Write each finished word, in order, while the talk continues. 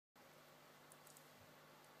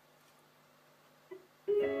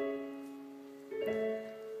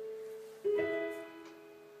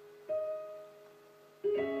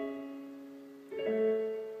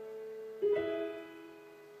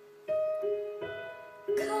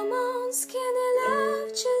Come on, skinny love,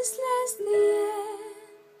 just let's the end.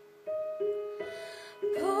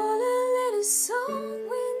 Pull a little song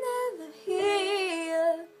we never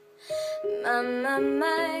hear. My, my,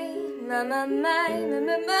 my, my, my, my,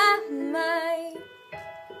 my, my, my.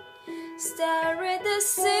 Stare at the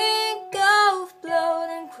sink of blood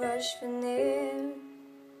and crushed veneer.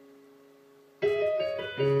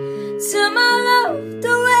 To my love,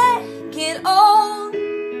 the wreck it all.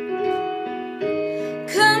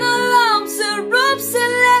 Come along to ropes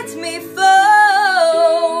and let me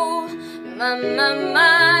fall. My, my,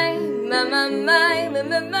 my, my, my, my, my,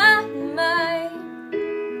 my, my, my.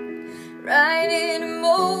 Right in the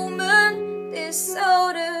moment, this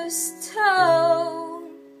odor's told.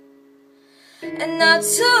 And I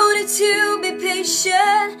told it to be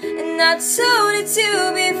patient, and I told it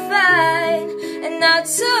to be fine, and I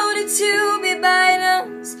told it to be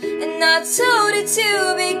balance, and I told it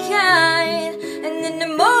to be kind. And in the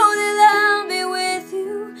more that I'll be with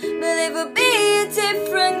you, but it will be a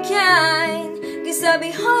different kind. 'Cause I'll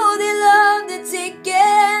be holding love the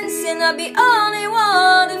tickets, and I'll be only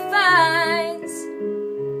one that finds.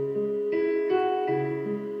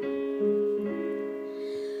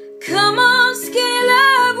 Come on, skinny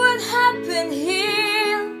love, what happened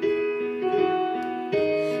here?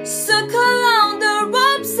 Circle on the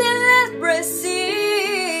ropes and let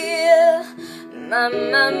Brazil. My,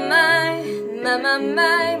 my, my, my, my,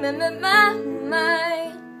 my, my, my, my,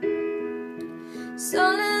 my.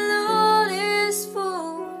 Solid load is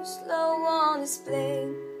full, slow on display.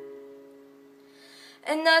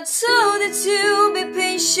 And I told it to be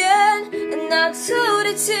patient, and I told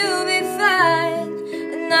it to be fine,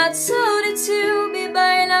 and I told it to be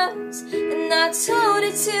balanced, and I told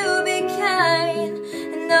it to be kind.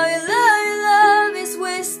 And now your love is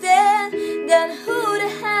wasted, then who the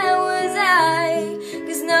hell was I?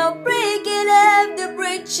 'Cause now breaking up the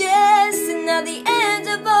bridges, and now the end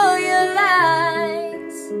of all your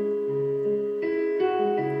lies.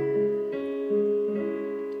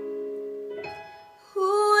 Who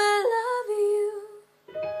will love you?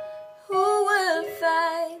 Who will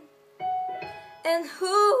fight? And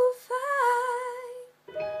who will fight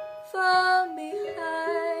from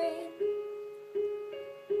behind?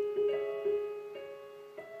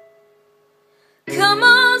 Come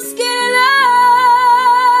on, skinny love.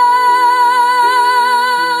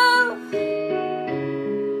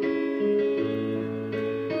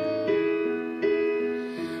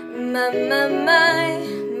 My, my, my,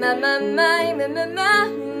 my, my, my, my, my, my,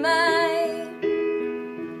 my.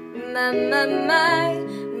 My, my, my,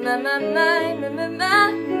 my, my, my, my, my,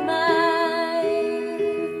 my.